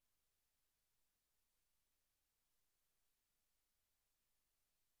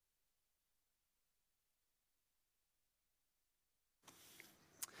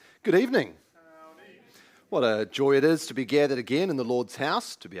Good evening. What a joy it is to be gathered again in the Lord's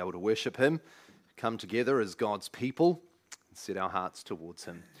house, to be able to worship Him, come together as God's people, and set our hearts towards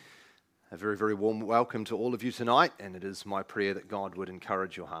Him. A very, very warm welcome to all of you tonight, and it is my prayer that God would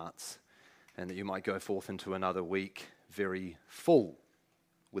encourage your hearts and that you might go forth into another week very full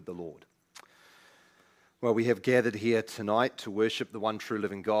with the Lord. Well, we have gathered here tonight to worship the one true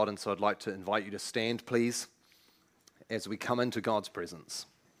living God, and so I'd like to invite you to stand, please, as we come into God's presence.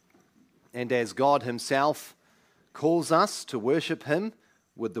 And as God Himself calls us to worship Him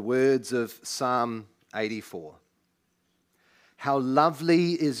with the words of Psalm 84. How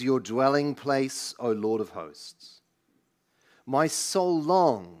lovely is your dwelling place, O Lord of hosts. My soul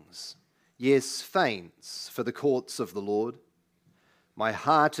longs, yes, faints for the courts of the Lord. My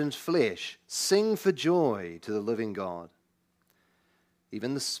heart and flesh sing for joy to the living God.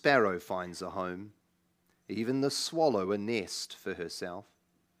 Even the sparrow finds a home, even the swallow a nest for herself,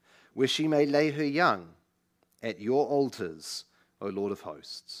 where she may lay her young at your altars, O Lord of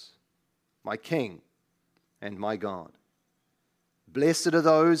hosts, my King and my God. Blessed are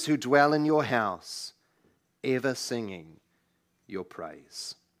those who dwell in your house, ever singing your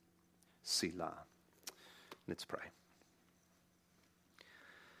praise. Selah. Let's pray.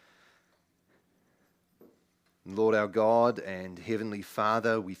 Lord our God and Heavenly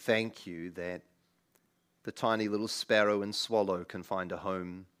Father, we thank you that the tiny little sparrow and swallow can find a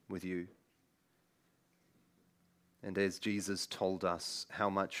home with you. And as Jesus told us, how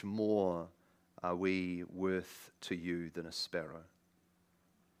much more are we worth to you than a sparrow?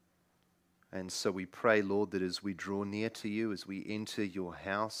 And so we pray, Lord, that as we draw near to you, as we enter your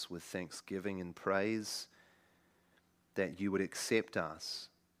house with thanksgiving and praise, that you would accept us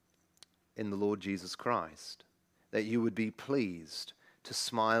in the Lord Jesus Christ, that you would be pleased to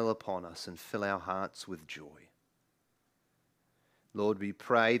smile upon us and fill our hearts with joy. Lord, we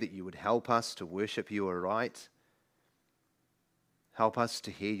pray that you would help us to worship you aright. Help us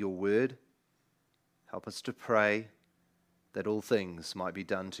to hear your word. Help us to pray that all things might be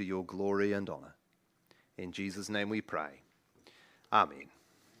done to your glory and honor. In Jesus' name we pray. Amen.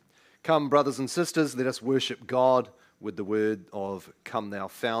 Come, brothers and sisters, let us worship God with the word of "Come thou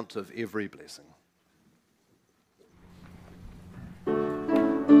fount of every blessing."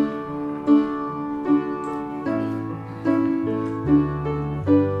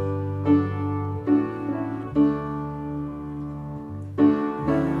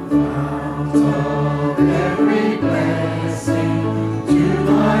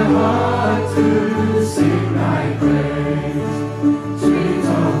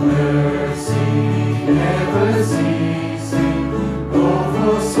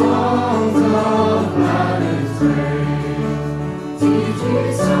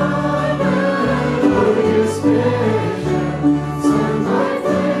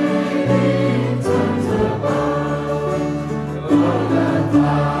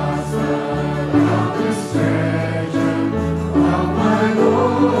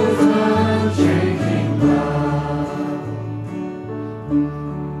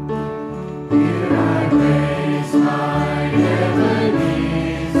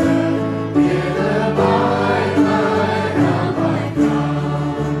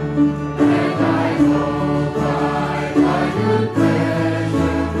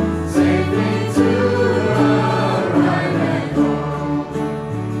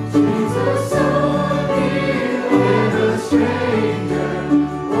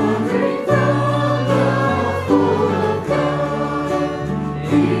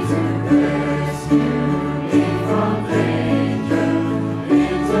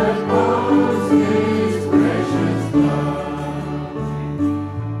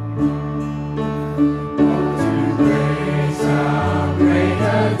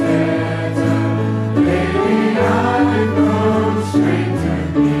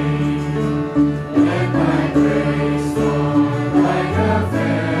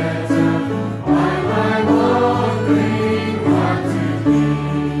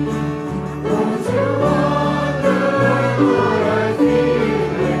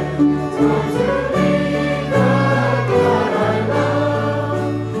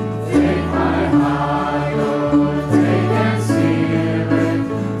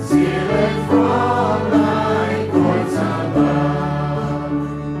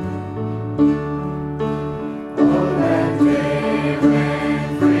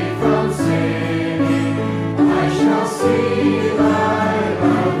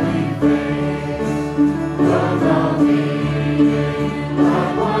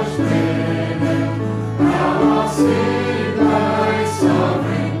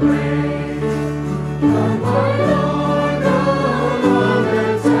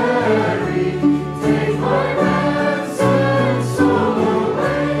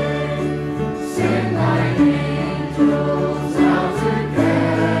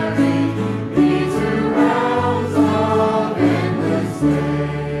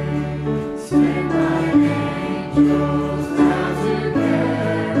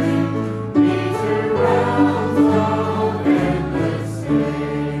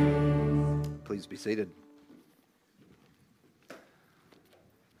 seated.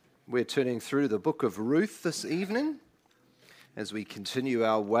 We're turning through the book of Ruth this evening as we continue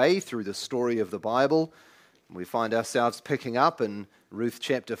our way through the story of the Bible. We find ourselves picking up in Ruth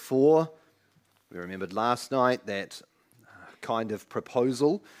chapter 4. We remembered last night that kind of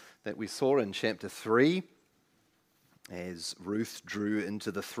proposal that we saw in chapter 3 as Ruth drew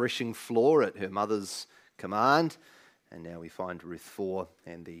into the threshing floor at her mother's command. And now we find Ruth 4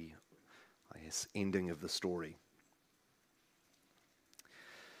 and the, ending of the story.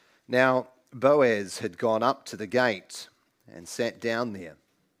 Now, Boaz had gone up to the gate and sat down there.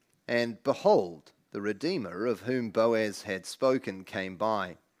 And behold, the Redeemer of whom Boaz had spoken came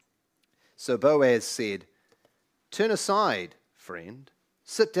by. So Boaz said, "Turn aside, friend,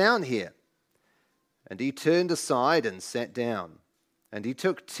 sit down here." And he turned aside and sat down. And he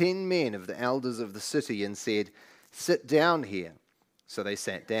took 10 men of the elders of the city and said, "Sit down here." So they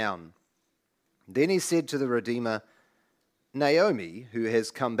sat down. Then he said to the Redeemer, "Naomi, who has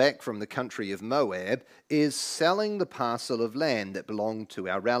come back from the country of Moab, is selling the parcel of land that belonged to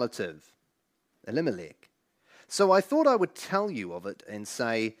our relative, Elimelech. So I thought I would tell you of it and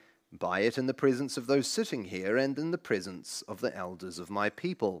say, buy it in the presence of those sitting here and in the presence of the elders of my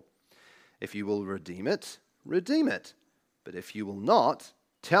people. If you will redeem it, redeem it. But if you will not,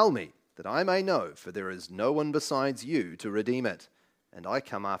 tell me, that I may know, for there is no one besides you to redeem it, and I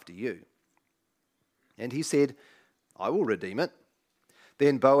come after you." And he said, "I will redeem it."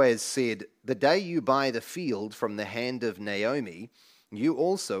 Then Boaz said, "The day you buy the field from the hand of Naomi, you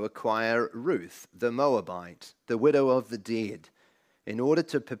also acquire Ruth the Moabite, the widow of the dead, in order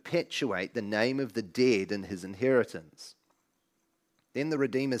to perpetuate the name of the dead in his inheritance." Then the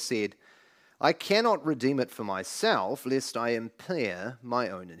Redeemer said, "I cannot redeem it for myself, lest I impair my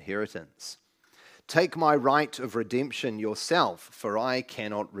own inheritance. Take my right of redemption yourself, for I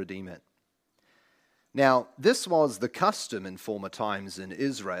cannot redeem it." Now, this was the custom in former times in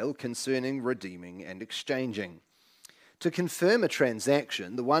Israel concerning redeeming and exchanging. To confirm a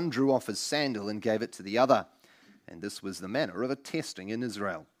transaction, the one drew off his sandal and gave it to the other, and this was the manner of attesting in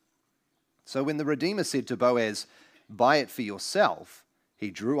Israel. So when the Redeemer said to Boaz, "Buy it for yourself,"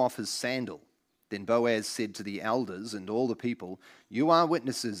 he drew off his sandal. Then Boaz said to the elders and all the people, "You are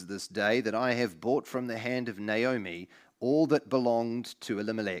witnesses this day that I have bought from the hand of Naomi all that belonged to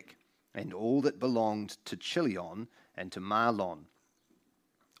Elimelech, and all that belonged to Chilion and to Mahlon.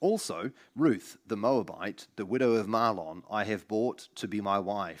 Also Ruth the Moabite, the widow of Mahlon, I have bought to be my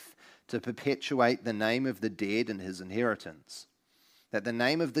wife, to perpetuate the name of the dead in his inheritance, that the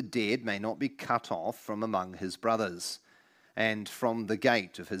name of the dead may not be cut off from among his brothers, and from the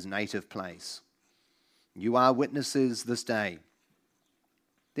gate of his native place. You are witnesses this day."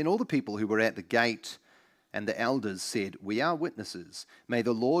 Then all the people who were at the gate and the elders said, "We are witnesses. May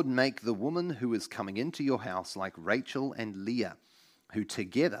the Lord make the woman who is coming into your house like Rachel and Leah, who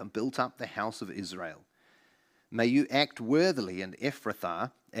together built up the house of Israel. May you act worthily in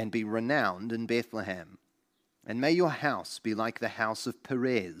Ephrathah and be renowned in Bethlehem. And may your house be like the house of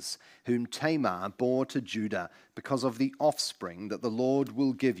Perez, whom Tamar bore to Judah, because of the offspring that the Lord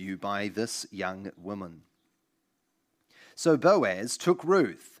will give you by this young woman." So Boaz took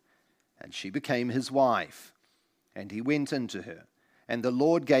Ruth, and she became his wife, and he went into her. And the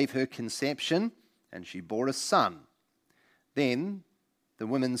Lord gave her conception, and she bore a son. Then the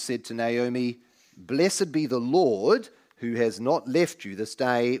women said to Naomi, "Blessed be the Lord, who has not left you this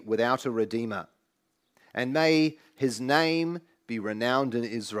day without a redeemer. And may his name be renowned in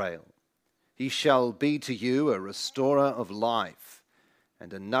Israel. He shall be to you a restorer of life,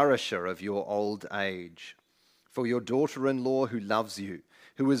 and a nourisher of your old age. For your daughter-in-law who loves you,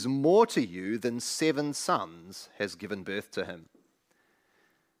 who is more to you than 7 sons, has given birth to him."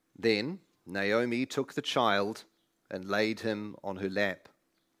 Then Naomi took the child and laid him on her lap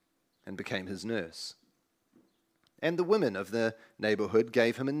and became his nurse. And the women of the neighborhood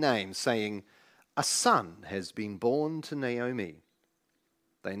gave him a name, saying, "A son has been born to Naomi."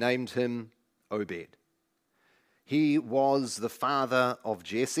 They named him Obed. He was the father of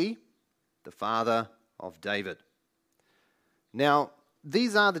Jesse, the father of David. Now,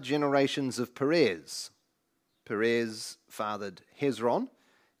 these are the generations of Perez. Perez fathered Hezron.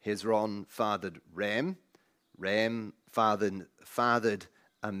 Hezron fathered Ram. Ram fathered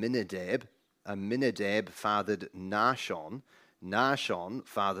Amminadab. Amminadab fathered Nahshon. Nahshon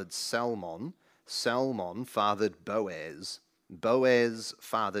fathered Salmon. Salmon fathered Boaz. Boaz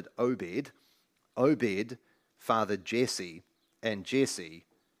fathered Obed. Obed fathered Jesse. And Jesse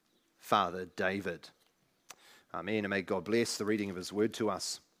fathered David. Amen. And may God bless the reading of his word to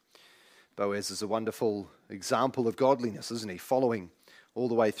us. Boaz is a wonderful example of godliness, isn't he? Following all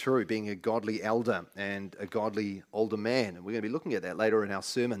the way through, being a godly elder and a godly older man. And we're going to be looking at that later in our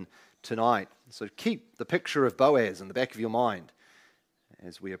sermon tonight. So keep the picture of Boaz in the back of your mind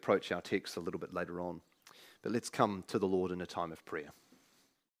as we approach our text a little bit later on. But let's come to the Lord in a time of prayer.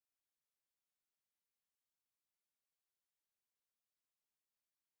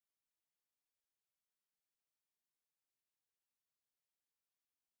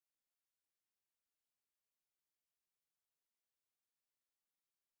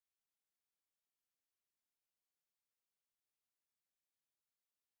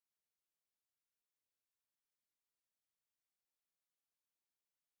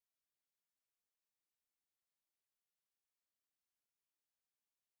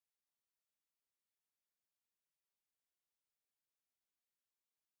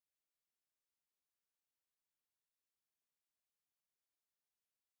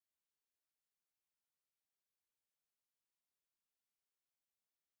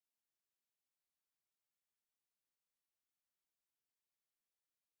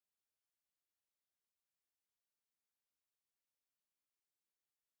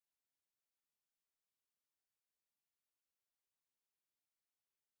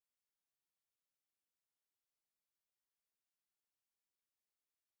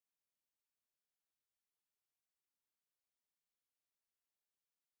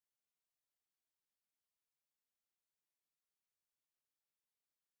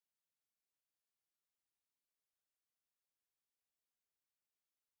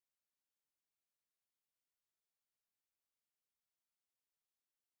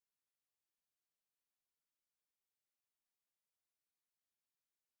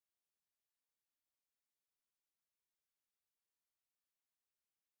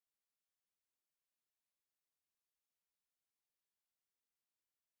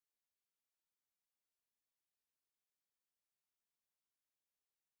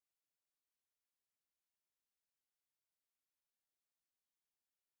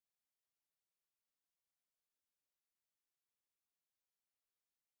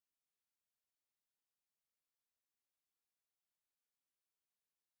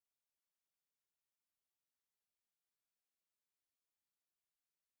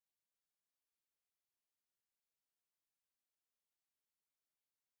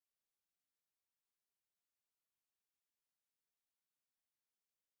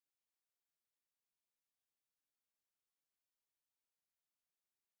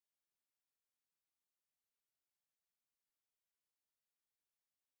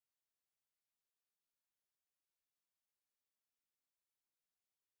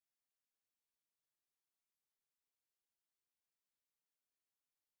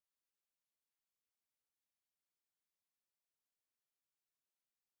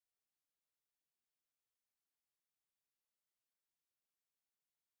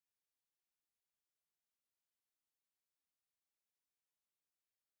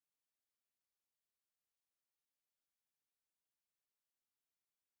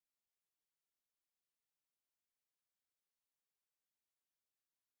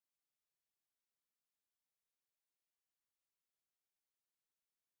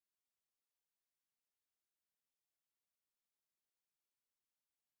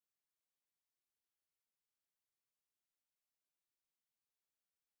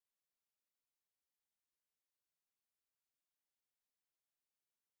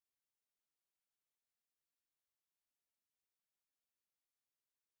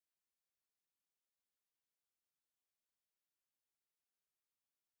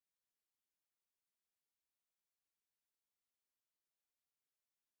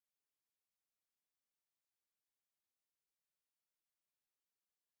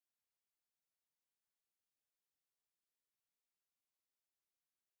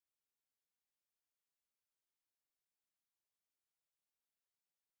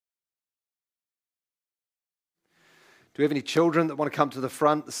 Do we have any children that want to come to the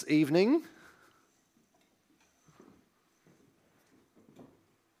front this evening?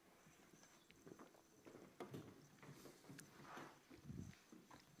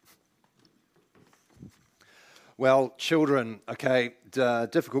 Well, children, okay,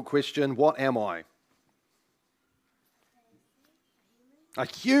 difficult question. What am I? A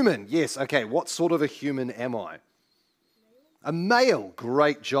human, yes. Okay, what sort of a human am I? A male,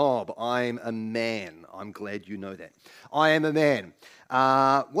 great job. I'm a man. I'm glad you know that. I am a man.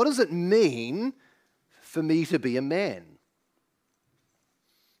 What does it mean for me to be a man?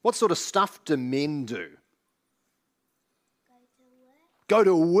 What sort of stuff do men do? Go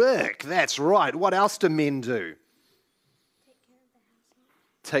to work, that's right. What else do men do?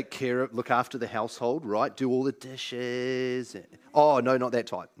 look after the household, right? Do all the dishes. Oh, no, not that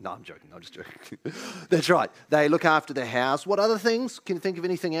type. No, I'm joking. I'm just joking. That's right. They look after the house. What other things? Can you think of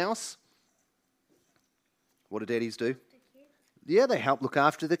anything else? What do daddies do? Yeah, they help look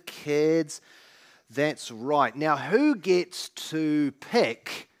after the kids. That's right. Now, who gets to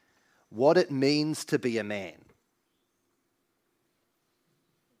pick what it means to be a man?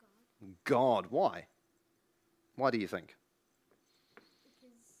 God. Why? Why do you think?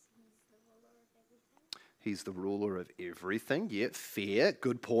 He's the ruler of everything. Yeah, fair.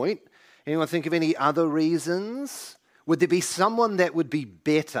 Good point. Anyone think of any other reasons? Would there be someone that would be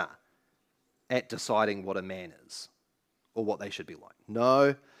better at deciding what a man is or what they should be like?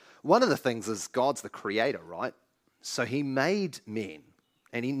 No. One of the things is God's the creator, right? So he made men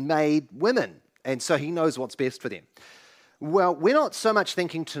and he made women. And so he knows what's best for them. Well, we're not so much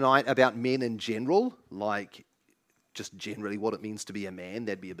thinking tonight about men in general, like just generally what it means to be a man.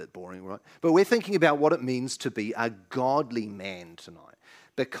 That'd be a bit boring, right? But we're thinking about what it means to be a godly man tonight.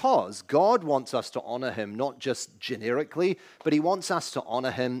 Because God wants us to honor him not just generically, but he wants us to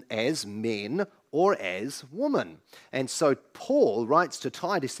honor him as men or as women. And so Paul writes to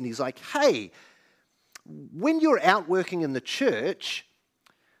Titus and he's like, hey, when you're out working in the church,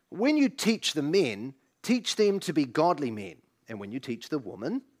 when you teach the men, teach them to be godly men. And when you teach the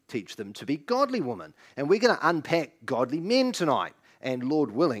women, teach them to be godly women. And we're going to unpack godly men tonight. And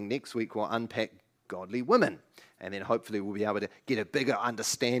Lord willing, next week we'll unpack godly women. And then hopefully we'll be able to get a bigger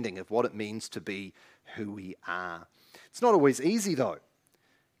understanding of what it means to be who we are. It's not always easy though. It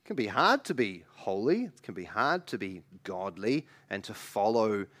can be hard to be holy. It can be hard to be godly and to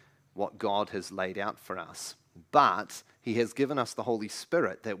follow what God has laid out for us. But he has given us the Holy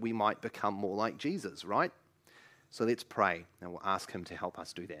Spirit that we might become more like Jesus, right? So let's pray, and we'll ask him to help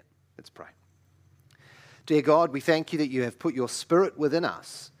us do that. Let's pray. Dear God, we thank you that you have put your Spirit within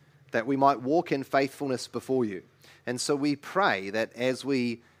us, that we might walk in faithfulness before you. And so we pray that as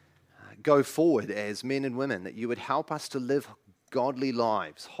we go forward as men and women, that you would help us to live godly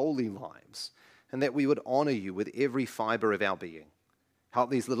lives, holy lives, and that we would honor you with every fiber of our being. Help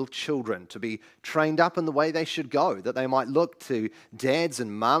these little children to be trained up in the way they should go, that they might look to dads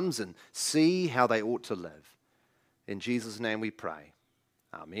and mums and see how they ought to live. In Jesus' name we pray.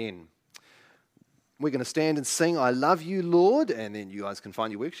 Amen. We're going to stand and sing I Love You, Lord, and then you guys can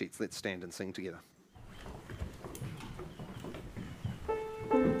find your worksheets. Let's stand and sing together.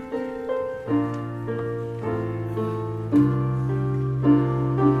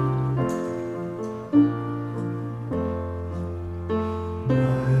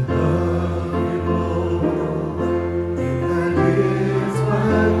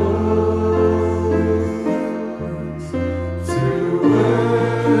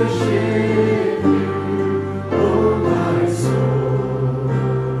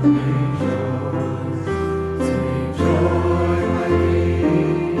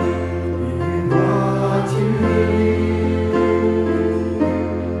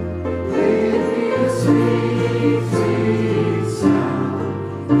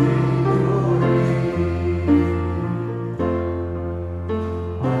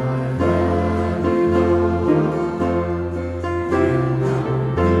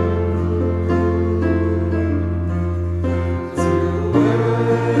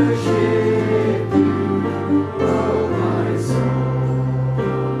 Worship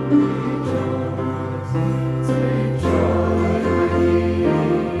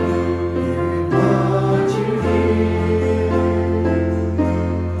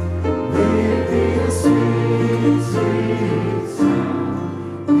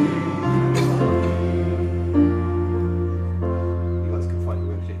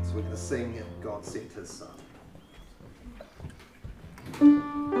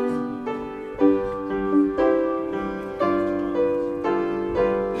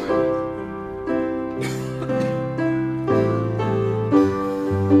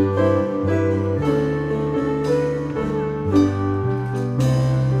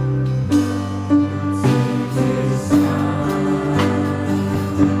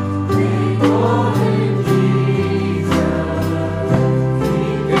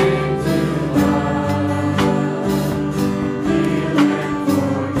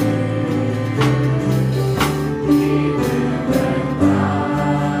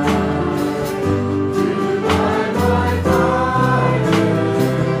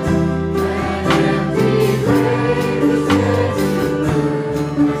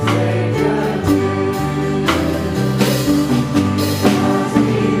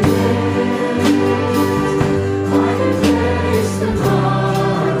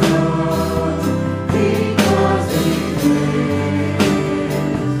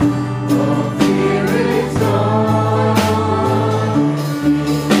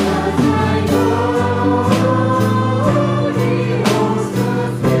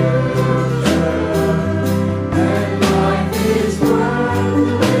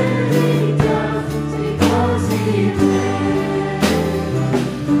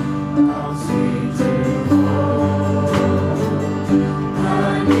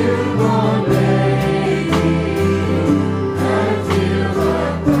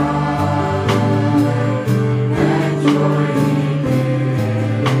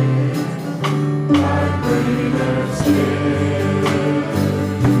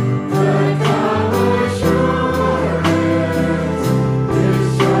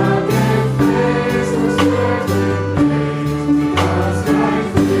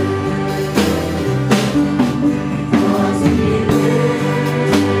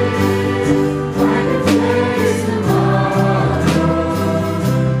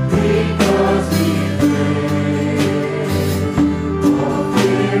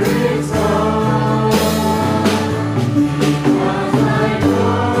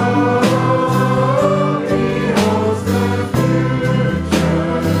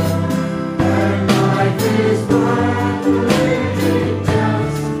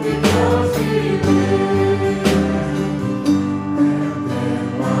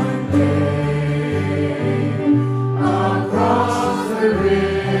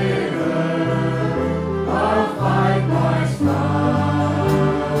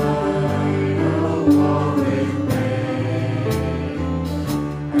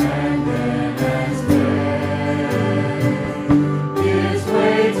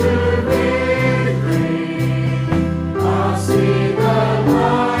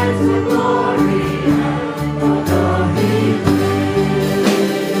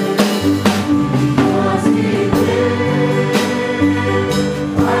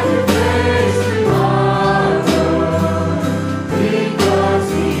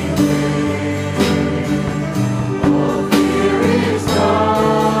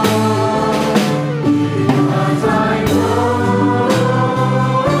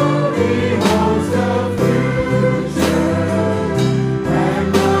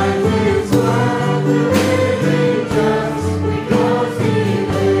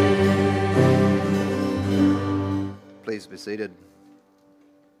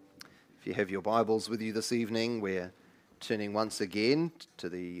If you have your Bibles with you this evening, we're turning once again to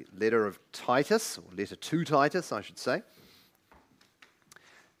the letter of Titus, or letter to Titus, I should say.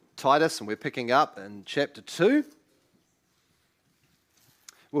 Titus, and we're picking up in chapter 2.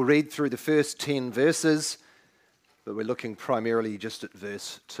 We'll read through the first 10 verses, but we're looking primarily just at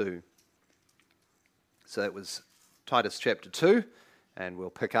verse 2. So that was Titus chapter 2, and we'll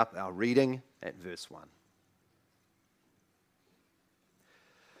pick up our reading at verse 1.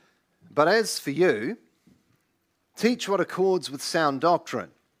 But as for you, teach what accords with sound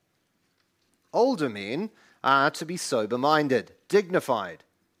doctrine. Older men are to be sober-minded, dignified,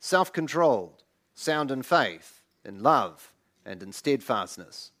 self-controlled, sound in faith, in love, and in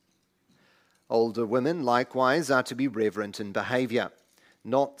steadfastness. Older women likewise are to be reverent in behavior,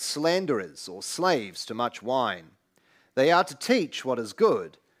 not slanderers or slaves to much wine. They are to teach what is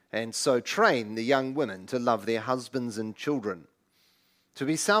good, and so train the young women to love their husbands and children, to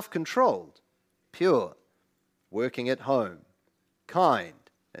be self-controlled, pure, working at home, kind,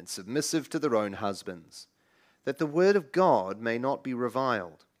 and submissive to their own husbands, that the word of God may not be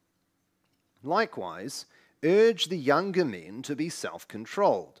reviled. Likewise, urge the younger men to be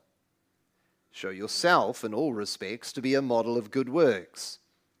self-controlled. Show yourself in all respects to be a model of good works,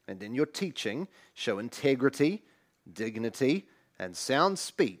 and in your teaching show integrity, dignity, and sound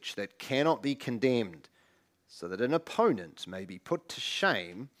speech that cannot be condemned, so that an opponent may be put to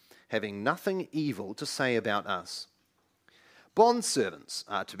shame, having nothing evil to say about us. Bondservants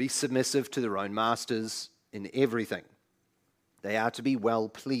are to be submissive to their own masters in everything. They are to be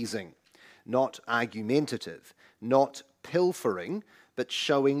well-pleasing, not argumentative, not pilfering, but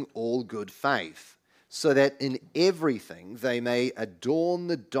showing all good faith, so that in everything they may adorn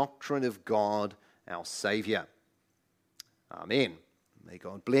the doctrine of God, our Saviour. Amen. May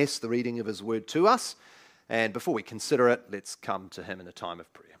God bless the reading of His word to us. And before we consider it, let's come to Him in a time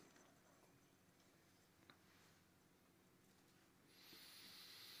of prayer.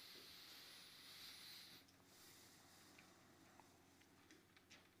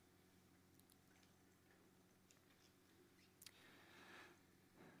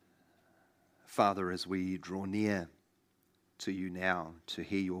 Father, as we draw near to you now to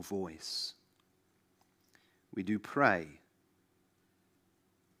hear your voice, we do pray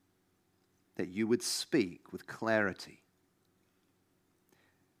that you would speak with clarity,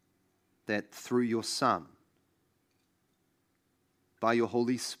 that through your Son, by your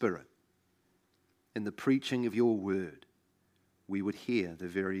Holy Spirit, in the preaching of your word, we would hear the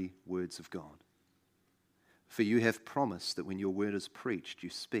very words of God. For you have promised that when your word is preached,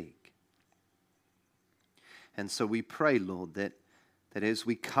 you speak. And so we pray, Lord, that as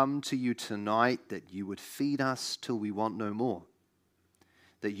we come to you tonight, that you would feed us till we want no more,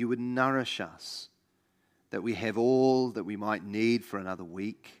 that you would nourish us, that we have all that we might need for another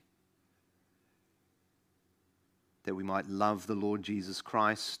week, that we might love the Lord Jesus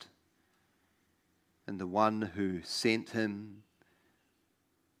Christ and the one who sent him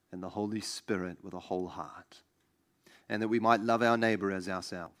and the Holy Spirit with a whole heart, and that we might love our neighbor as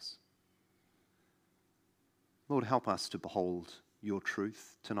ourselves. Lord, help us to behold your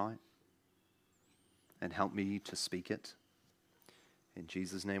truth tonight, and help me to speak it. In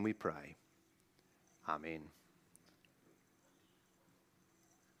Jesus' name we pray. Amen.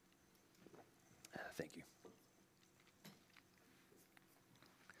 Thank you.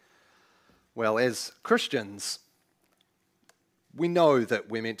 Well, as Christians, we know that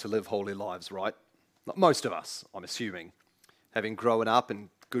we're meant to live holy lives, right? Most of us, I'm assuming, having grown up in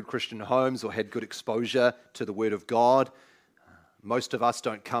good Christian homes or had good exposure to the Word of God. Most of us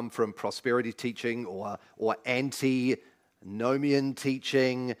don't come from prosperity teaching or anti-nomian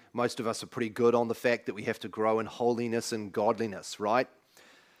teaching. Most of us are pretty good on the fact that we have to grow in holiness and godliness, right?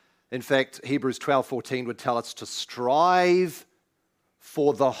 In fact, Hebrews 12:14 would tell us to strive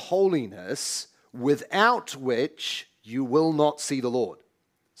for the holiness without which you will not see the Lord.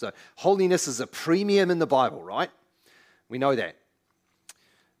 So holiness is a premium in the Bible, right? We know that.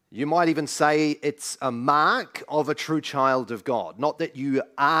 You might even say it's a mark of a true child of God. Not that you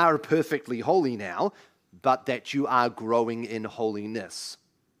are perfectly holy now, but that you are growing in holiness.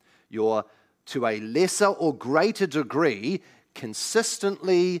 You're, to a lesser or greater degree,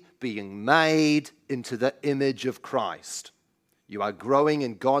 consistently being made into the image of Christ. You are growing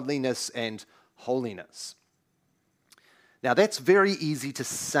in godliness and holiness. Now, that's very easy to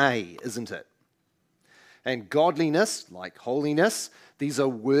say, isn't it? And godliness, like holiness, these are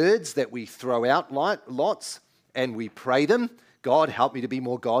words that we throw out lots and we pray them. God, help me to be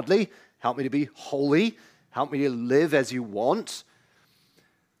more godly. Help me to be holy. Help me to live as you want.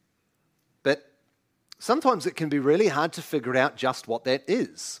 But sometimes it can be really hard to figure out just what that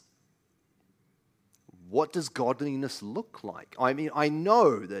is. what does godliness look like? I mean, I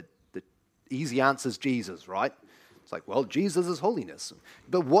know that the easy answer is Jesus, right? It's like, well, Jesus is holiness.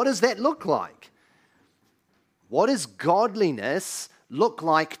 But what does that look like? What does godliness look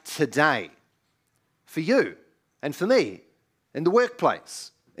like today for you and for me, in the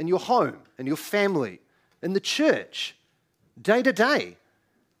workplace, in your home, in your family, in the church, day to day?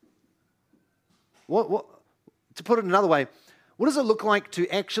 To put it another way, what does it look like to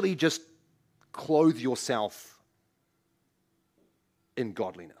actually just clothe yourself in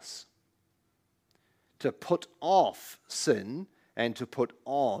godliness? To put off sin and to put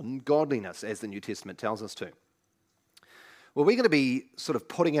on godliness, as the New Testament tells us to. Well, we're going to be sort of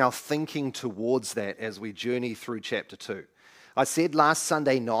putting our thinking towards that as we journey through chapter 2. I said last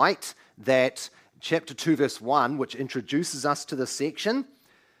Sunday night that chapter 2, verse 1, which introduces us to this section,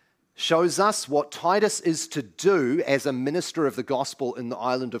 shows us what Titus is to do as a minister of the gospel in the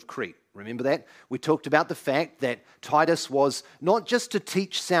island of Crete. Remember that? We talked about the fact that Titus was not just to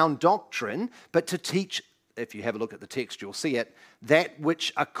teach sound doctrine, but to teach, if you have a look at the text, you'll see it, that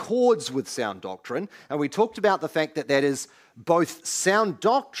which accords with sound doctrine. And we talked about the fact that that is both sound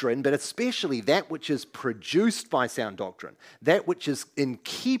doctrine, but especially that which is produced by sound doctrine, that which is in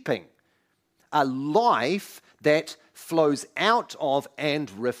keeping, a life that flows out of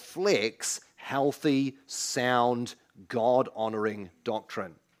and reflects healthy, sound, God-honoring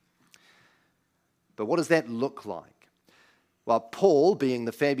doctrine. But what does that look like? Well, Paul, being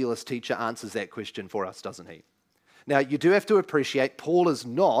the fabulous teacher, answers that question for us, doesn't he? Now, you do have to appreciate Paul is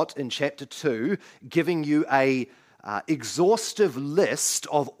not, in chapter 2, giving you a exhaustive list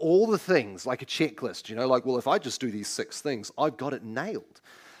of all the things, like a checklist, like, well, if I just do these 6 things, I've got it nailed.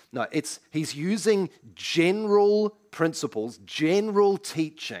 No, he's using general principles, general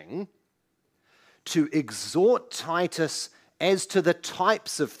teaching to exhort Titus as to the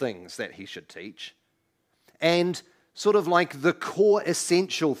types of things that he should teach and sort of like the core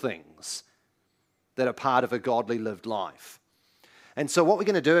essential things that are part of a godly lived life. And so what we're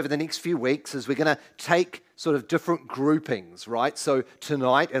going to do over the next few weeks is we're going to take sort of different groupings, right? So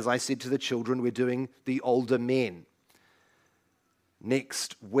tonight, as I said to the children, we're doing the older men.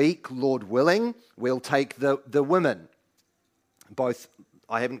 Next week, Lord willing, we'll take the women. Both,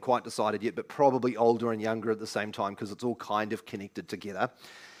 I haven't quite decided yet, but probably older and younger at the same time because it's all kind of connected together.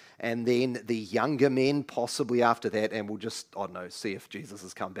 And then the younger men possibly after that, and we'll just, see if Jesus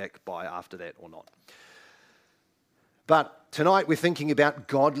has come back by after that or not. But tonight we're thinking about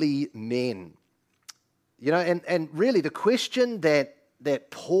godly men. And really the question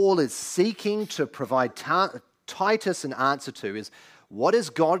that Paul is seeking to provide Titus an answer to is, what does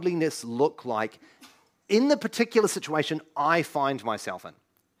godliness look like in the particular situation I find myself in?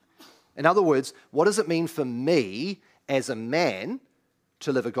 In other words, what does it mean for me as a man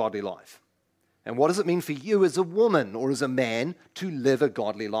to live a godly life? And what does it mean for you as a woman or as a man to live a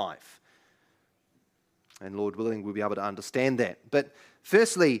godly life? And Lord willing, we'll be able to understand that. But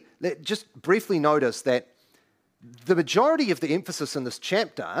firstly, just briefly notice that the majority of the emphasis in this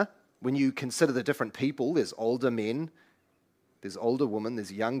chapter, when you consider the different people, there's older men, there's older women,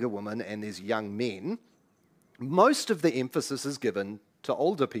 there's younger women, and there's young men, most of the emphasis is given to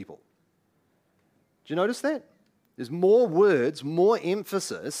older people. Do you notice that? There's more words, more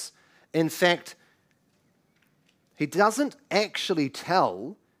emphasis. In fact, he doesn't actually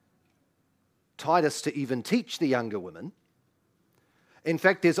tell Titus to even teach the younger women. In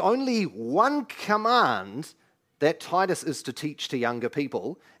fact, there's only one command that Titus is to teach to younger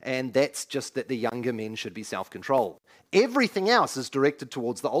people, and that's just that the younger men should be self-controlled. Everything else is directed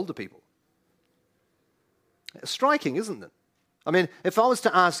towards the older people. Striking, isn't it? I mean, if I was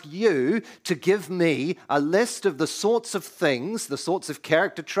to ask you to give me a list of the sorts of things, the sorts of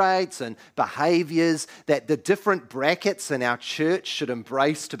character traits and behaviors that the different brackets in our church should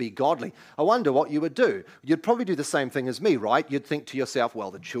embrace to be godly, I wonder what you would do. You'd probably do the same thing as me, right? You'd think to yourself,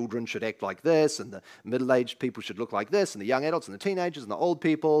 well, the children should act like this, and the middle-aged people should look like this, and the young adults and the teenagers and the old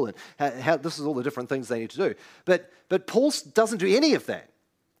people, and how this is all the different things they need to do. But Paul doesn't do any of that.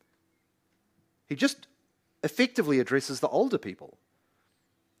 He just effectively addresses the older people.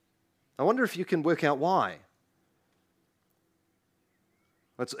 I wonder if you can work out why.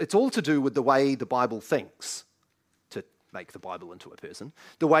 It's all to do with the way the Bible thinks, to make the Bible into a person.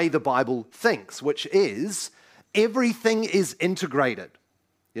 The way the Bible thinks, which is everything is integrated.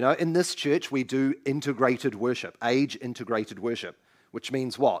 In this church we do integrated worship, age-integrated worship, which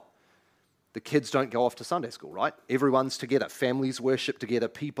means what? The kids don't go off to Sunday school, right? Everyone's together. Families worship together.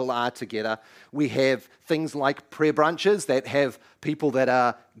 People are together. We have things like prayer brunches that have people that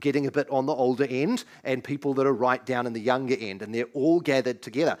are getting a bit on the older end and people that are right down in the younger end, and they're all gathered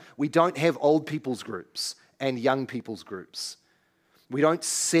together. We don't have old people's groups and young people's groups. We don't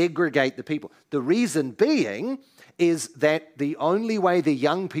segregate the people. The reason being is that the only way the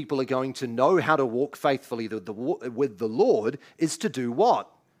young people are going to know how to walk faithfully with the Lord is to do what?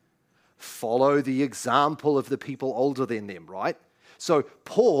 Follow the example of the people older than them, right? So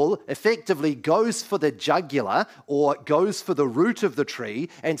Paul effectively goes for the jugular or goes for the root of the tree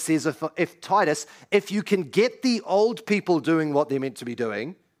and says, if Titus, if you can get the old people doing what they're meant to be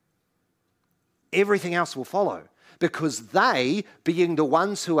doing, everything else will follow. Because they, being the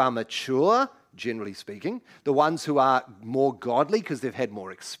ones who are mature, generally speaking, the ones who are more godly because they've had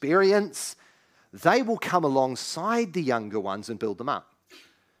more experience, they will come alongside the younger ones and build them up.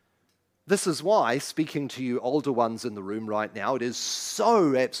 This is why, speaking to you older ones in the room right now, it is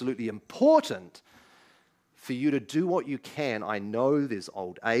so absolutely important for you to do what you can. I know there's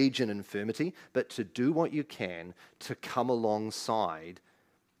old age and infirmity, but to do what you can to come alongside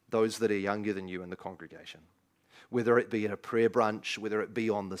those that are younger than you in the congregation. Whether it be in a prayer brunch, whether it be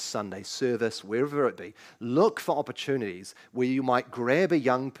on the Sunday service, wherever it be, look for opportunities where you might grab a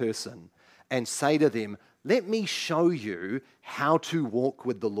young person and say to them, let me show you how to walk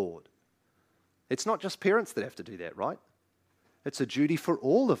with the Lord. It's not just parents that have to do that, right? It's a duty for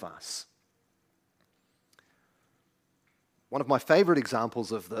all of us. One of my favorite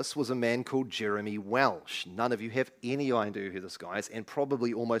examples of this was a man called Jeremy Welsh. None of you have any idea who this guy is, and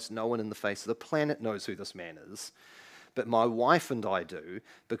probably almost no one in the face of the planet knows who this man is. But my wife and I do,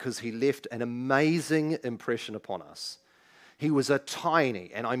 because he left an amazing impression upon us. He was a tiny,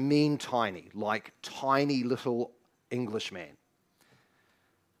 and I mean tiny, like tiny little Englishman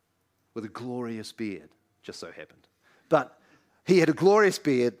with a glorious beard, just so happened. But he had a glorious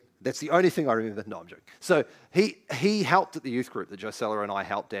beard. That's the only thing I remember. No, I'm joking. So he helped at the youth group that Josella and I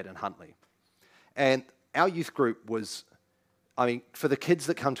helped at in Huntley. And our youth group was, I mean, for the kids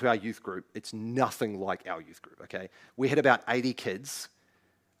that come to our youth group, it's nothing like our youth group, okay? We had about 80 kids.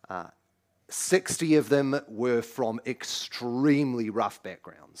 60 of them were from extremely rough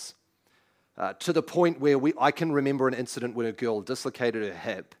backgrounds. To the point where I can remember an incident when a girl dislocated her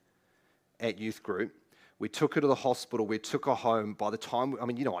hip at youth group. We took her to the hospital. We took her home. By the time, I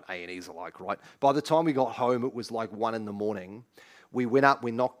mean, you know what A&Es are like, right? By the time we got home, it was like 1 a.m. We went up,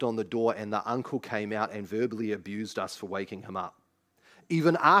 we knocked on the door, and the uncle came out and verbally abused us for waking him up.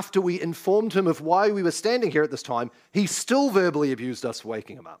 Even after we informed him of why we were standing here at this time, he still verbally abused us for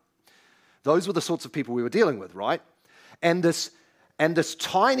waking him up. Those were the sorts of people we were dealing with, right? And this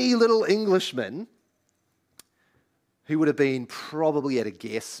tiny little Englishman, who would have been probably at a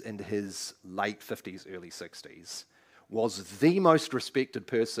guess in his late 50s, early 60s, was the most respected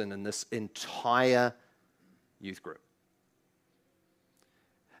person in this entire youth group.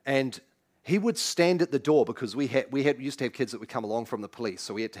 And he would stand at the door because we used to have kids that would come along from the police,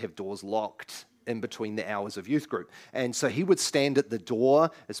 so we had to have doors locked in between the hours of youth group. And so he would stand at the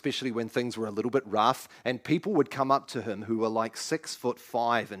door, especially when things were a little bit rough, and people would come up to him who were like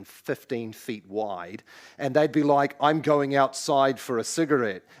 6'5" and 15 feet wide, and they'd be like, I'm going outside for a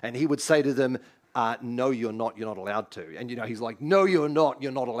cigarette. And he would say to them, no, you're not allowed to. And he's like, no, you're not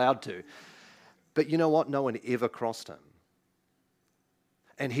allowed to. But you know what? No one ever crossed him.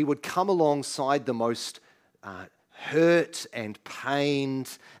 And he would come alongside the most hurt and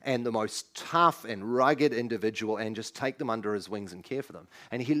pained and the most tough and rugged individual and just take them under his wings and care for them.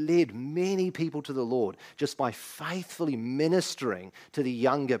 And he led many people to the Lord just by faithfully ministering to the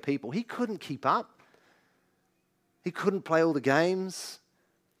younger people. He couldn't keep up. He couldn't play all the games.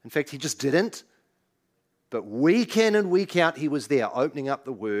 In fact, he just didn't. But week in and week out, he was there, opening up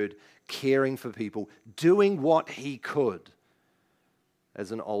the word, caring for people, doing what he could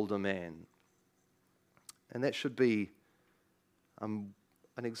as an older man. And that should be an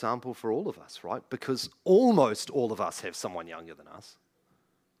example for all of us, right? Because almost all of us have someone younger than us.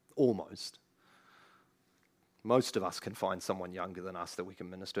 Almost. Most of us can find someone younger than us that we can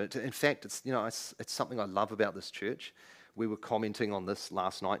minister to. In fact, it's something I love about this church. We were commenting on this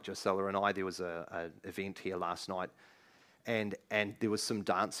last night, Josella and I. There was an event here last night, and there was some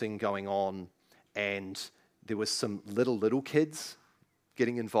dancing going on, and there was some little kids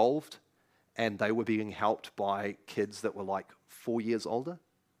getting involved. And they were being helped by kids that were like 4 years older.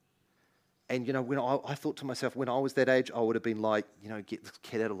 And, when I thought to myself, when I was that age, I would have been like, get this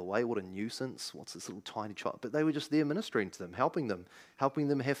kid out of the way. What a nuisance. What's this little tiny child? But they were just there ministering to them, helping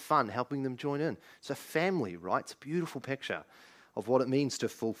them have fun, helping them join in. It's a family, right? It's a beautiful picture of what it means to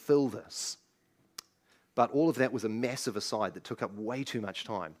fulfill this. But all of that was a massive aside that took up way too much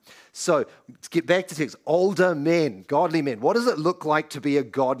time. So, let's get back to text. Older men, godly men. What does it look like to be a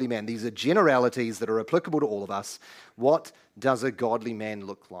godly man? These are generalities that are applicable to all of us. What does a godly man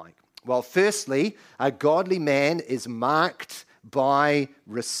look like? Well, firstly, a godly man is marked by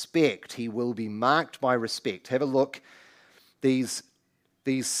respect. He will be marked by respect. Have a look. These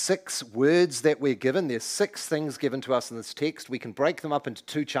 6 words that we're given, there's 6 things given to us in this text. We can break them up into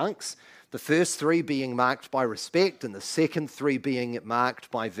 2 chunks. The first 3 being marked by respect, and the second 3 being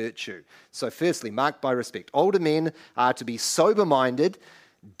marked by virtue. So firstly, marked by respect. Older men are to be sober-minded,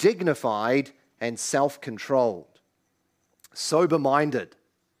 dignified, and self-controlled. Sober-minded.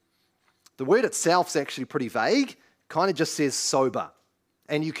 The word itself is actually pretty vague. Kind of just says sober.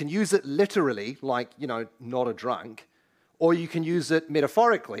 And you can use it literally, like, not a drunk. Or you can use it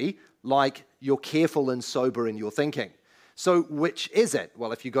metaphorically, like you're careful and sober in your thinking. So which is it?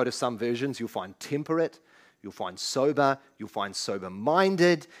 Well, if you go to some versions, you'll find temperate, you'll find sober, you'll find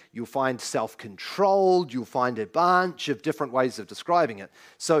sober-minded, you'll find self-controlled, you'll find a bunch of different ways of describing it.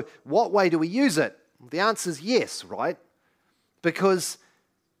 So what way do we use it? The answer is yes, right? Because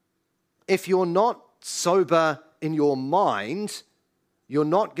if you're not sober in your mind, you're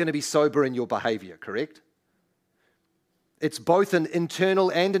not going to be sober in your behavior, correct? It's both an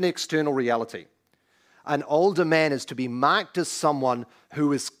internal and an external reality. An older man is to be marked as someone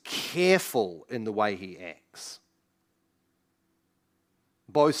who is careful in the way he acts.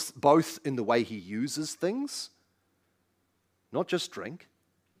 Both in the way he uses things, not just drink,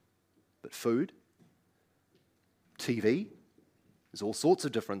 but food, TV, there's all sorts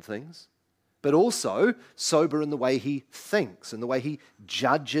of different things, but also sober in the way he thinks, in the way he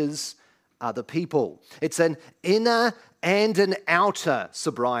judges other people. It's an inner and an outer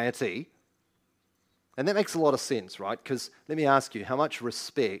sobriety. And that makes a lot of sense, right? Because let me ask you, how much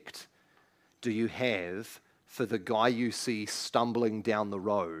respect do you have for the guy you see stumbling down the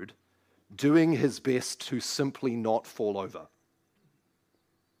road, doing his best to simply not fall over?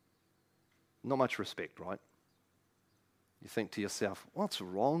 Not much respect, right? You think to yourself, what's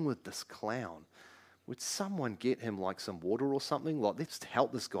wrong with this clown? Would someone get him like some water or something? Like, let's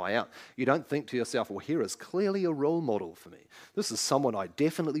help this guy out. You don't think to yourself, well, here is clearly a role model for me. This is someone I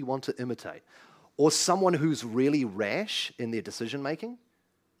definitely want to imitate. Or someone who's really rash in their decision making.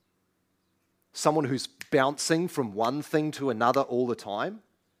 Someone who's bouncing from one thing to another all the time.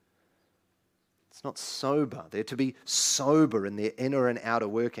 It's not sober. They're to be sober in their inner and outer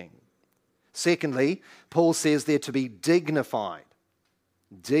working. Secondly, Paul says they're to be dignified.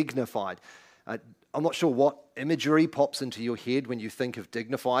 Dignified. I'm not sure what imagery pops into your head when you think of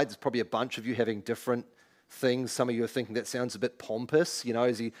dignified. There's probably a bunch of you having different things. Some of you are thinking that sounds a bit pompous.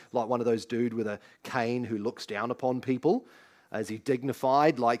 Is he like one of those dude with a cane who looks down upon people? Is he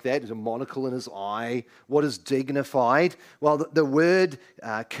dignified like that? There's a monocle in his eye. What is dignified? Well, the word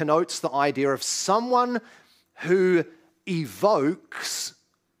connotes the idea of someone who evokes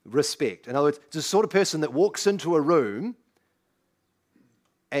respect. In other words, it's the sort of person that walks into a room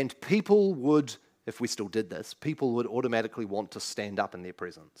and people would, if we still did this, people would automatically want to stand up in their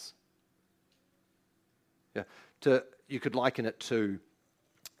presence. Yeah, you could liken it to,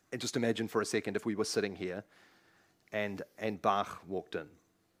 and just imagine for a second if we were sitting here and Bach walked in.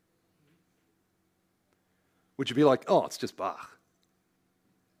 Would you be like, oh, it's just Bach?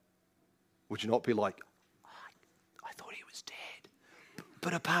 Would you not be like, oh, I thought he was dead.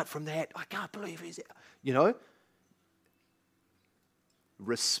 But apart from that, I can't believe he's there.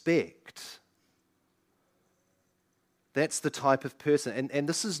 Respect. That's the type of person. And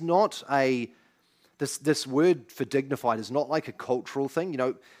this is not this word for dignified is not like a cultural thing.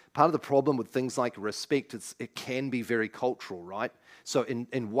 Part of the problem with things like respect is it can be very cultural, right? So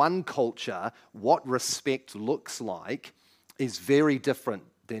in one culture, what respect looks like is very different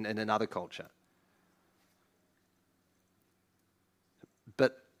than in another culture.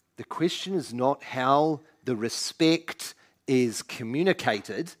 But the question is not how the respect is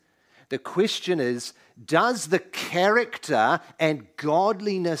communicated. The question is, does the character and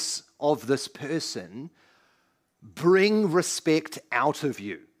godliness of this person bring respect out of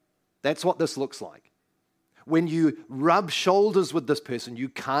you? That's what this looks like. When you rub shoulders with this person, you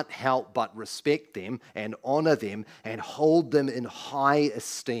can't help but respect them and honor them and hold them in high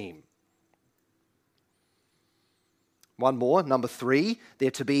esteem. One more, number 3,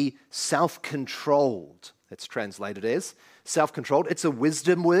 they're to be self-controlled. That's translated as self-controlled. It's a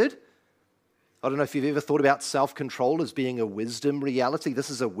wisdom word. I don't know if you've ever thought about self-control as being a wisdom reality.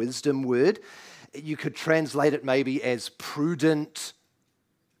 This is a wisdom word. You could translate it maybe as prudent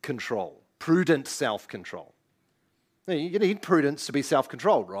control, prudent self-control. You need prudence to be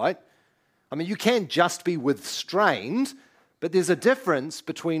self-controlled, right? I mean, you can just be restrained, but there's a difference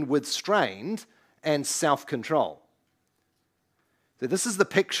between restrained and self-control. So this is the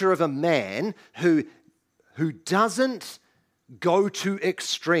picture of a man who doesn't go to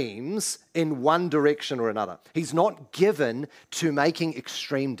extremes in one direction or another. He's not given to making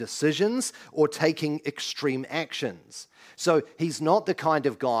extreme decisions or taking extreme actions. So he's not the kind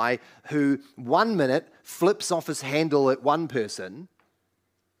of guy who 1 minute flips off his handle at one person.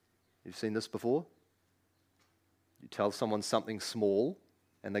 You've seen this before? You tell someone something small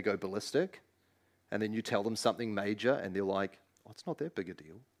and they go ballistic, and then you tell them something major and they're like, oh, it's not that big a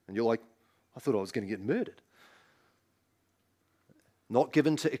deal. And you're like, I thought I was going to get murdered. Not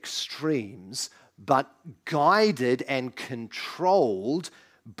given to extremes, but guided and controlled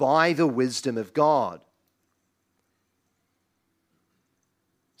by the wisdom of God.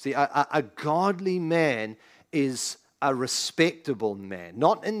 See, a godly man is a respectable man,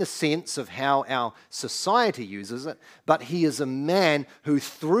 not in the sense of how our society uses it, but he is a man who,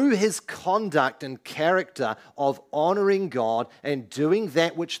 through his conduct and character of honoring God and doing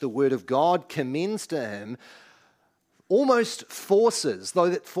that which the Word of God commends to him, almost forces, though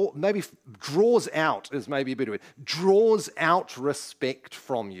that maybe draws out is maybe a better word, draws out respect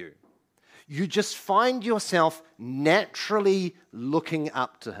from you. You just find yourself naturally looking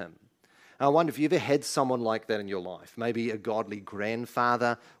up to him. I wonder if you ever had someone like that in your life, maybe a godly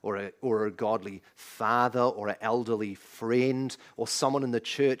grandfather or a godly father or an elderly friend or someone in the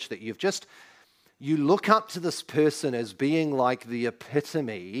church that you look up to this person as being like the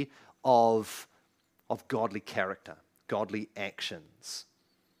epitome of godly character, godly actions.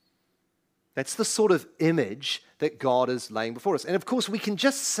 That's the sort of image that God is laying before us. And of course, we can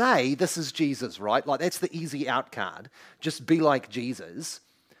just say, this is Jesus, right? Like, that's the easy out card. Just be like Jesus.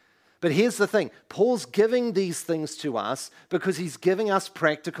 But here's the thing. Paul's giving these things to us because he's giving us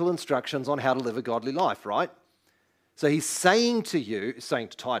practical instructions on how to live a godly life, right? So he's saying to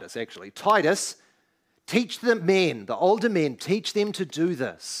Titus, actually, Titus, teach the men, the older men, teach them to do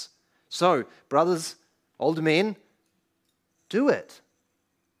this. So, brothers, older men, do it.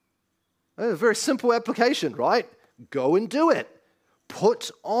 A very simple application, right? Go and do it.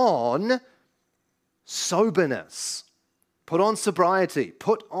 Put on soberness. Put on sobriety.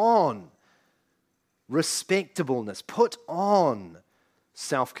 Put on respectableness. Put on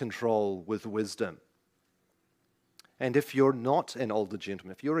self-control with wisdom. And if you're not an older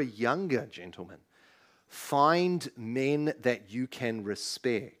gentleman, if you're a younger gentleman, find men that you can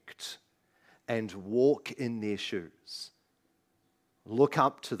respect and walk in their shoes. Look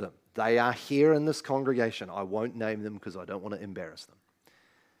up to them. They are here in this congregation. I won't name them because I don't want to embarrass them.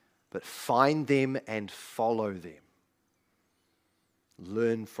 But find them and follow them.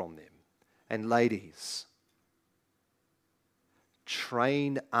 Learn from them. And ladies,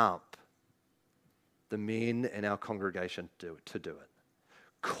 train up the men in our congregation to do it.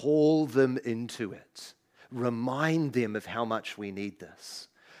 Call them into it. Remind them of how much we need this.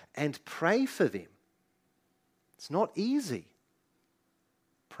 And pray for them. It's not easy.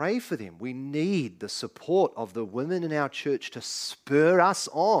 Pray for them. We need the support of the women in our church to spur us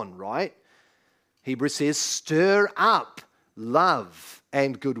on, right? Hebrews says, stir up love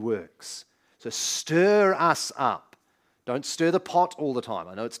and good works. So stir us up. Don't stir the pot all the time.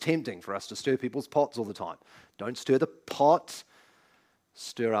 I know it's tempting for us to stir people's pots all the time. Don't stir the pot.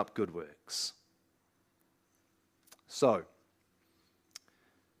 Stir up good works. So,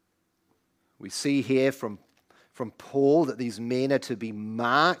 we see here from Paul that these men are to be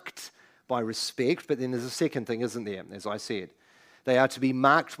marked by respect, but then there's a second thing, isn't there, as I said. They are to be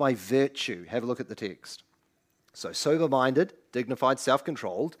marked by virtue. Have a look at the text. So sober-minded, dignified,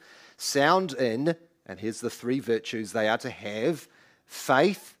 self-controlled, sound in, and here's the three virtues they are to have: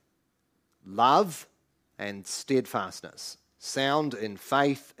 faith, love, and steadfastness. Sound in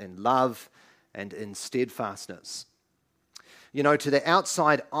faith, in love, and in steadfastness. You know, to the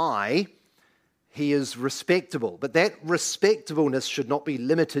outside eye, he is respectable, but that respectableness should not be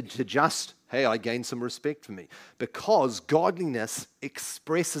limited to just, hey, I gained some respect for me, because godliness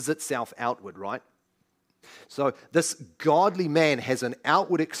expresses itself outward, right? So this godly man has an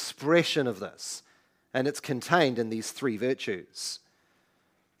outward expression of this, and it's contained in these three virtues.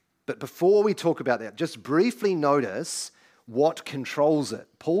 But before we talk about that, just briefly notice what controls it.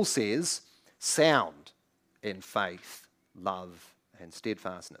 Paul says, sound in faith, love, and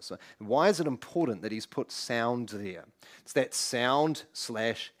steadfastness. So why is it important that he's put sound there? It's that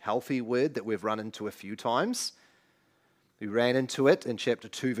sound/healthy word that we've run into a few times. We ran into it in chapter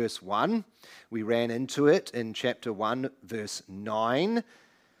 2, verse 1. We ran into it in chapter 1, verse 9.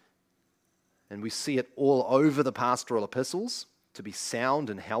 and we see it all over the pastoral epistles, to be sound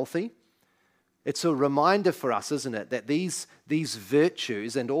and healthy. It's a reminder for us, isn't it, that these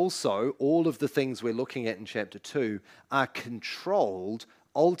virtues and also all of the things we're looking at in chapter 2 are controlled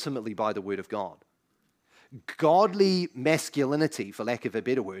ultimately by the Word of God. Godly masculinity, for lack of a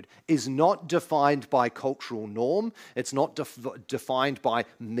better word, is not defined by cultural norm. It's not defined by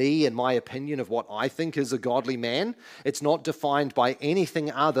me and my opinion of what I think is a godly man. It's not defined by anything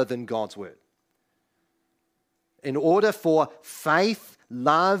other than God's Word. In order for faith,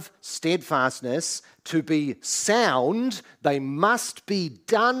 love, steadfastness to be sound, they must be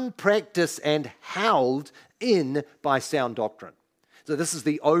done, practiced, and held in by sound doctrine. So this is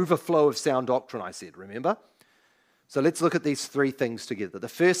the overflow of sound doctrine, I said, remember? So let's look at these three things together. The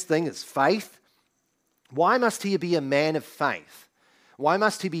first thing is faith. Why must he be a man of faith? Why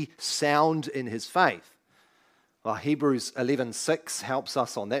must he be sound in his faith? Well, Hebrews 11:6 helps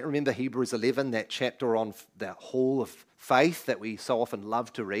us on that. Remember Hebrews 11, that chapter on the hall of faith that we so often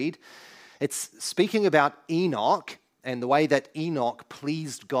love to read? It's speaking about Enoch and the way that Enoch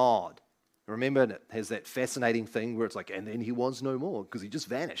pleased God. Remember, it has that fascinating thing where it's like, and then he was no more, because he just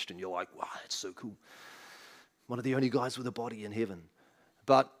vanished. And you're like, wow, that's so cool. One of the only guys with a body in heaven.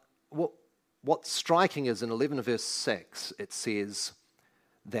 But what's striking is in 11 verse 6, it says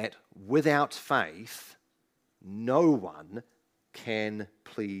that without faith, no one can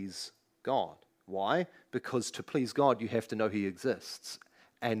please God. Why? Because to please God, you have to know he exists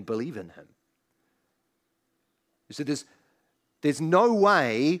and believe in him. You see, there's no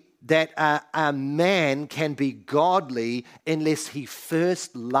way that a man can be godly unless he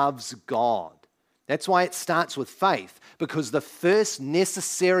first loves God. That's why it starts with faith, because the first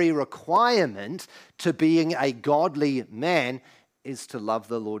necessary requirement to being a godly man is to love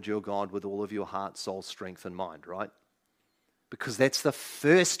the Lord your God with all of your heart, soul, strength, and mind, right? Because that's the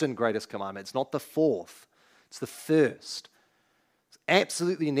first and greatest commandment. It's not the fourth. It's the first. It's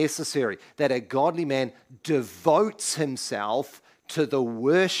absolutely necessary that a godly man devotes himself to the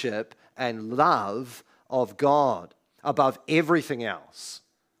worship and love of God above everything else.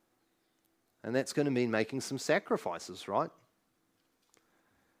 And that's going to mean making some sacrifices, right?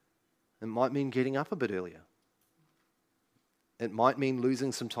 It might mean getting up a bit earlier. It might mean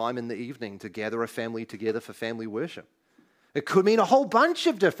losing some time in the evening to gather a family together for family worship. It could mean a whole bunch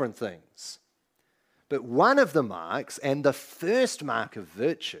of different things. But one of the marks, and the first mark of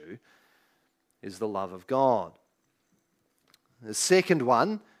virtue, is the love of God. The second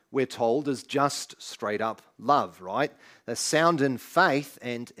one, we're told, is just straight up love, right? They're sound in faith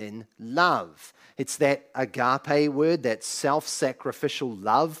and in love. It's that agape word, that self-sacrificial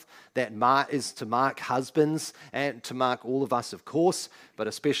love that is to mark husbands and to mark all of us, of course, but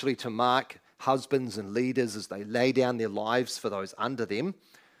especially to mark husbands and leaders as they lay down their lives for those under them.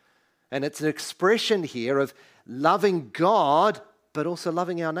 And it's an expression here of loving God, but also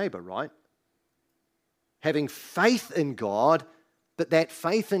loving our neighbor, right? Having faith in God, but that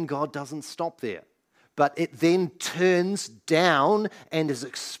faith in God doesn't stop there. But it then turns down and is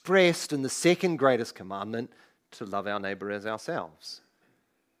expressed in the second greatest commandment, to love our neighbor as ourselves.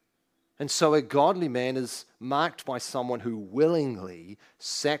 And so a godly man is marked by someone who willingly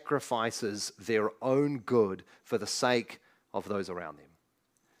sacrifices their own good for the sake of those around them,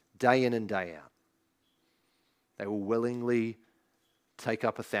 day in and day out. They will willingly take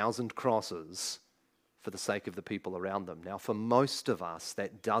up 1,000 crosses for the sake of the people around them. Now, for most of us,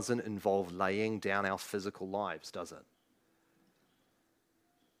 that doesn't involve laying down our physical lives, does it?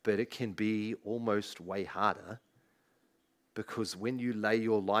 But it can be almost way harder, because when you lay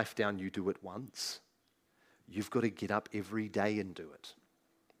your life down, you do it once. You've got to get up every day and do it.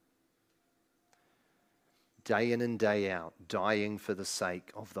 Day in and day out, dying for the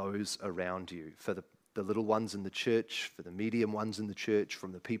sake of those around you, for the little ones in the church, for the medium ones in the church,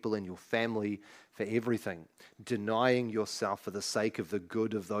 from the people in your family, for everything. Denying yourself for the sake of the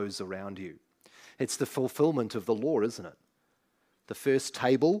good of those around you. It's the fulfillment of the law, isn't it? The first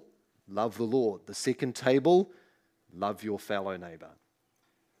table, love the Lord. The second table, love your fellow neighbor.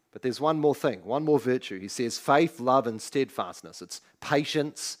 But there's one more thing, one more virtue. He says faith, love, and steadfastness. It's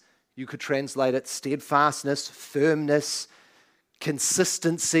patience. You could translate it steadfastness, firmness,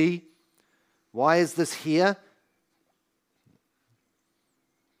 consistency. Why is this here?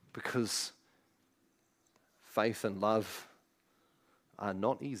 Because faith and love are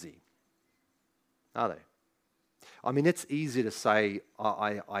not easy, are they? I mean, it's easy to say,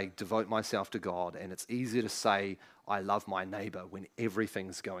 I devote myself to God, and it's easy to say, I love my neighbor when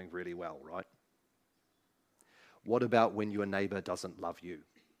everything's going really well, right? What about when your neighbor doesn't love you?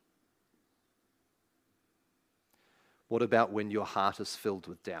 What about when your heart is filled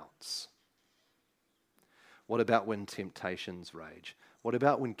with doubts? What about when temptations rage? What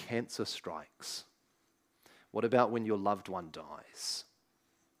about when cancer strikes? What about when your loved one dies?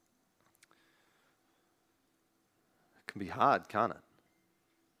 It can be hard, can't it?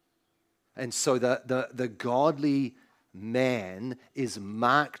 And so the godly man is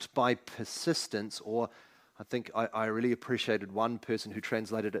marked by persistence, or I think I really appreciated one person who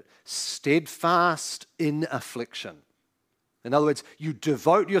translated it, steadfast in affliction. In other words, you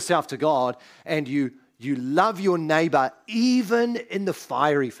devote yourself to God and you love your neighbor even in the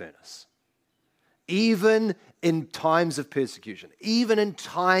fiery furnace, even in times of persecution, even in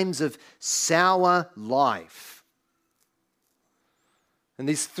times of sour life. And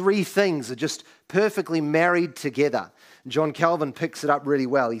these three things are just perfectly married together. John Calvin picks it up really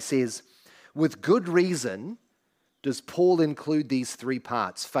well. He says, with good reason does Paul include these three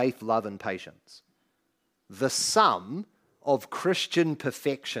parts, faith, love, and patience, the sum of Christian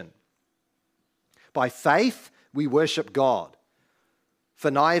perfection. By faith, we worship God,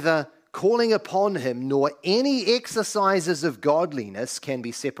 for neither calling upon him nor any exercises of godliness can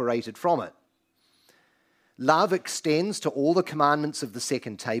be separated from it. Love extends to all the commandments of the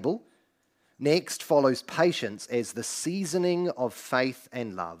second table. Next follows patience as the seasoning of faith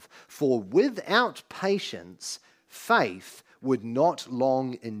and love. For without patience, faith would not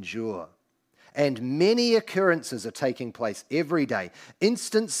long endure. And many occurrences are taking place every day,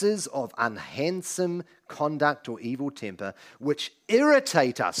 instances of unhandsome conduct or evil temper, which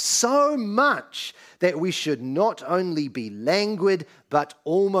irritate us so much that we should not only be languid, but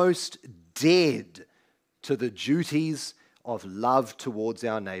almost dead to the duties of love towards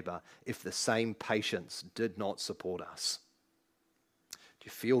our neighbor if the same patience did not support us. Do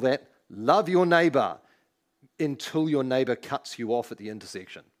you feel that? Love your neighbor until your neighbor cuts you off at the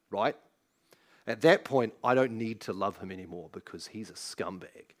intersection, right? At that point, I don't need to love him anymore because he's a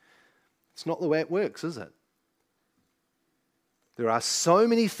scumbag. It's not the way it works, is it? There are so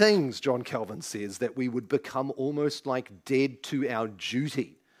many things, John Calvin says, that we would become almost like dead to our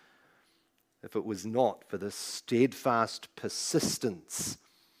duty if it was not for this steadfast persistence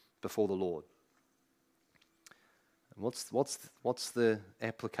before the Lord. And what's the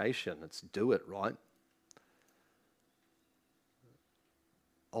application? It's do it, right?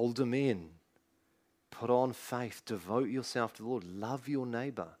 Older men, put on faith, devote yourself to the Lord, love your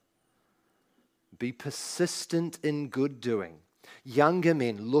neighbor. Be persistent in good doing. Younger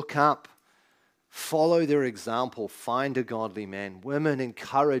men, look up, follow their example, find a godly man. Women,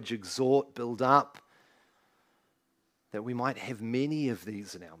 encourage, exhort, build up, that we might have many of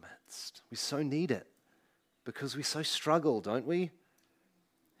these in our midst. We so need it because we so struggle, don't we?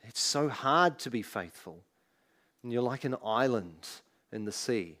 It's so hard to be faithful. And you're like an island in the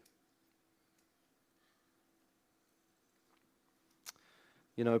sea.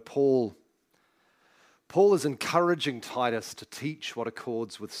 You know, Paul is encouraging Titus to teach what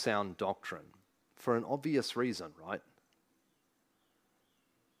accords with sound doctrine for an obvious reason, right?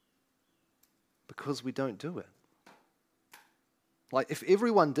 Because we don't do it. Like, if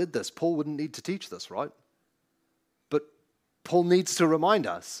everyone did this, Paul wouldn't need to teach this, right? But Paul needs to remind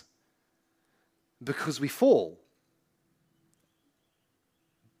us because we fall.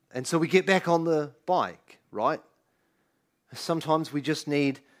 And so we get back on the bike, right? Sometimes we just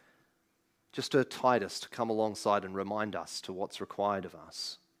need just a Titus to come alongside and remind us to what's required of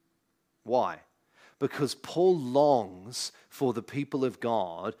us. Why? Because Paul longs for the people of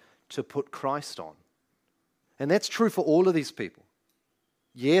God to put Christ on. And that's true for all of these people.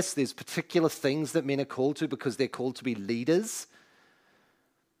 Yes, there's particular things that men are called to because they're called to be leaders.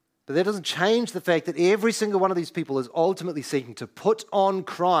 But that doesn't change the fact that every single one of these people is ultimately seeking to put on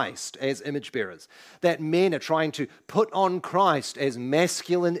Christ as image bearers. That men are trying to put on Christ as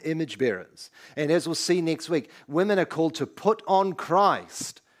masculine image bearers. And as we'll see next week, women are called to put on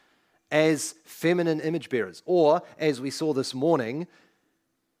Christ as feminine image bearers. Or, as we saw this morning,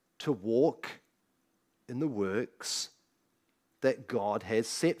 to walk in the works that God has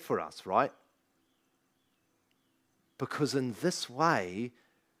set for us, right? Because in this way,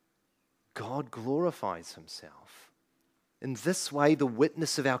 God glorifies himself. In this way, the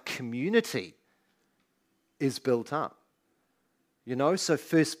witness of our community is built up. You know, so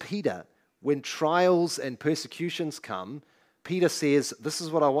 1 Peter, when trials and persecutions come, Peter says, this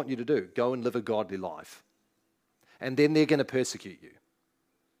is what I want you to do. Go and live a godly life. And then they're going to persecute you.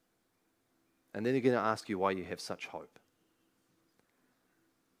 And then they're going to ask you why you have such hope.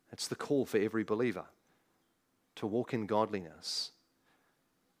 It's the call for every believer to walk in godliness.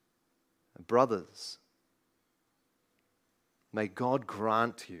 Brothers, may God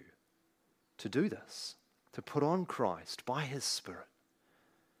grant you to do this, to put on Christ by his Spirit.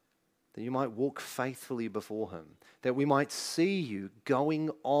 that you might walk faithfully before him, that we might see you going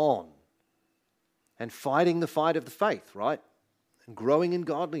on and fighting the fight of the faith, right? And growing in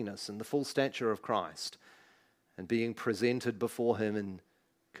godliness and the full stature of Christ and being presented before him in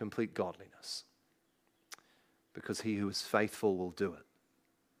complete godliness. Because he who is faithful will do it.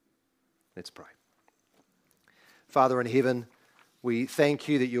 Let's pray. Father in heaven, we thank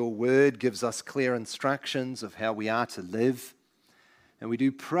you that your word gives us clear instructions of how we are to live, and we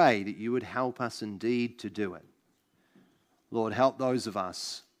do pray that you would help us indeed to do it. Lord, help those of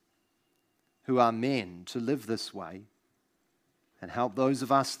us who are men to live this way, and help those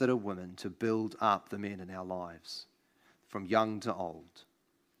of us that are women to build up the men in our lives, from young to old.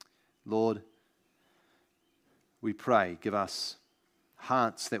 Lord, we pray, give us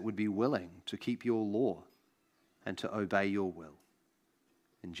hearts that would be willing to keep your law and to obey your will.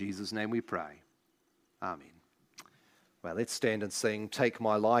 In Jesus' name we pray. Amen. Well, let's stand and sing Take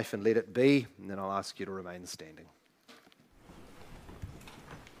My Life and Let It Be, and then I'll ask you to remain standing.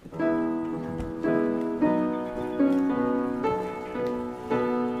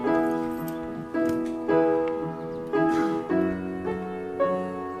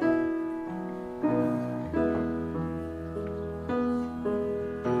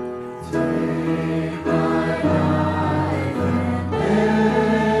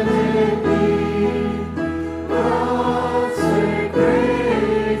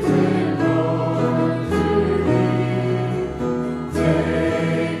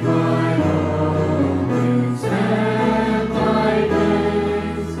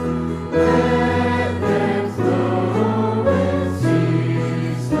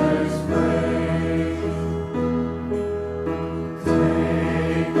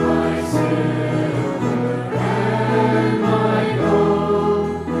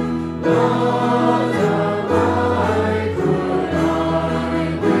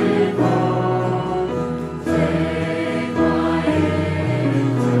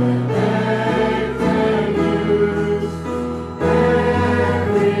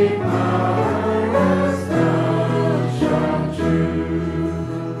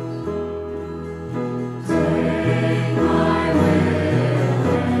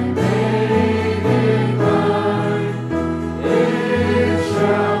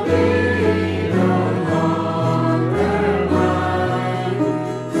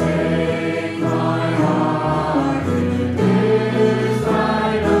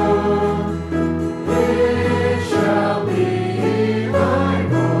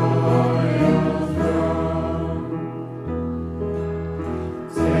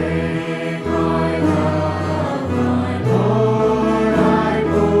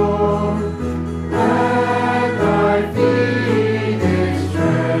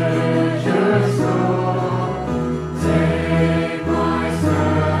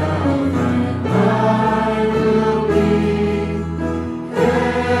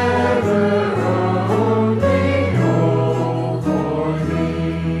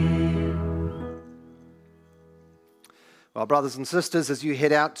 Well, brothers and sisters, as you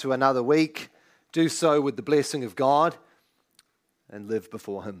head out to another week, do so with the blessing of God and live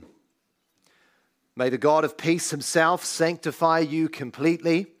before him. May the God of peace himself sanctify you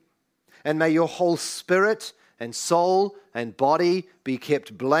completely, and may your whole spirit and soul and body be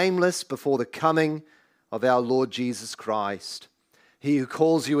kept blameless before the coming of our Lord Jesus Christ. He who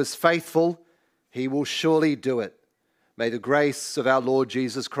calls you is faithful, he will surely do it. May the grace of our Lord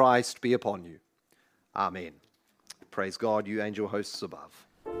Jesus Christ be upon you. Amen. Praise God, you angel hosts above.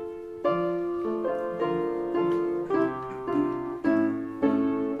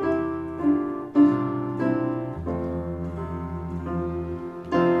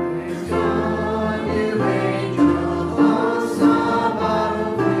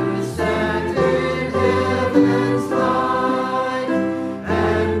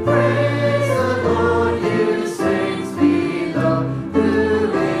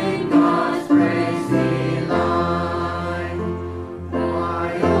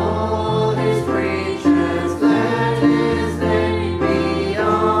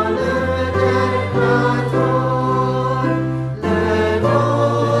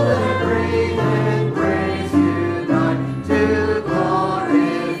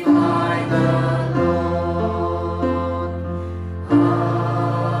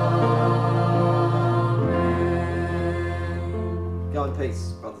 Go in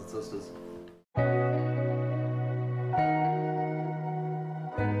peace, brothers and sisters.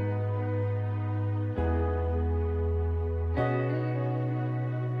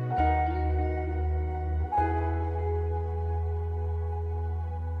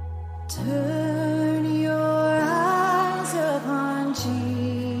 Turn your eyes upon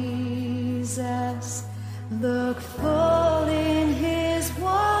Jesus.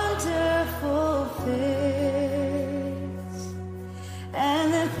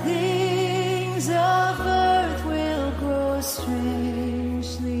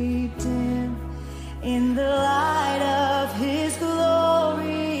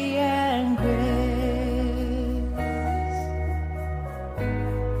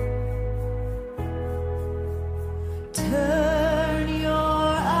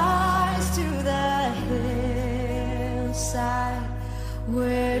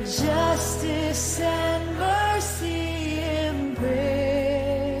 where justice and mercy embrace.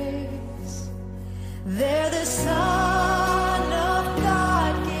 There the Son of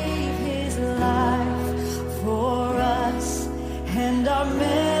God gave his life for us, and our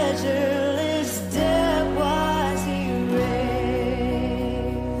measureless debt was erased.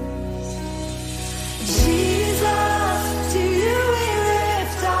 Jesus, to you we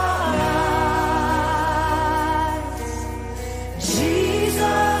lift our eyes.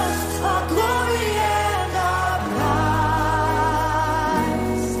 Jesus, our glory and our prize.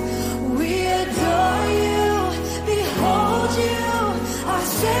 We adore you, behold you, our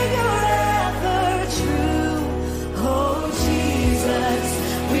Savior ever true. Oh Jesus,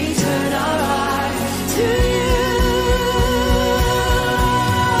 we turn our eyes to you.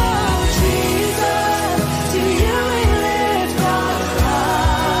 Jesus, to you we lift our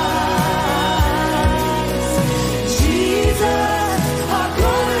eyes. Jesus, our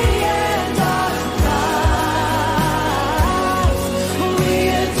glory and our prize. We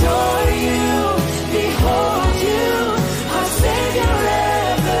adore you, behold you, our Savior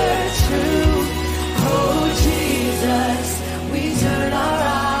ever true. Oh Jesus, we turn our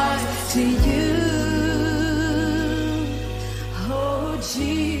eyes to you. Oh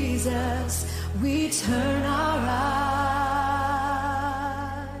Jesus, we turn our eyes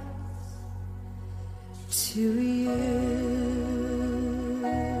to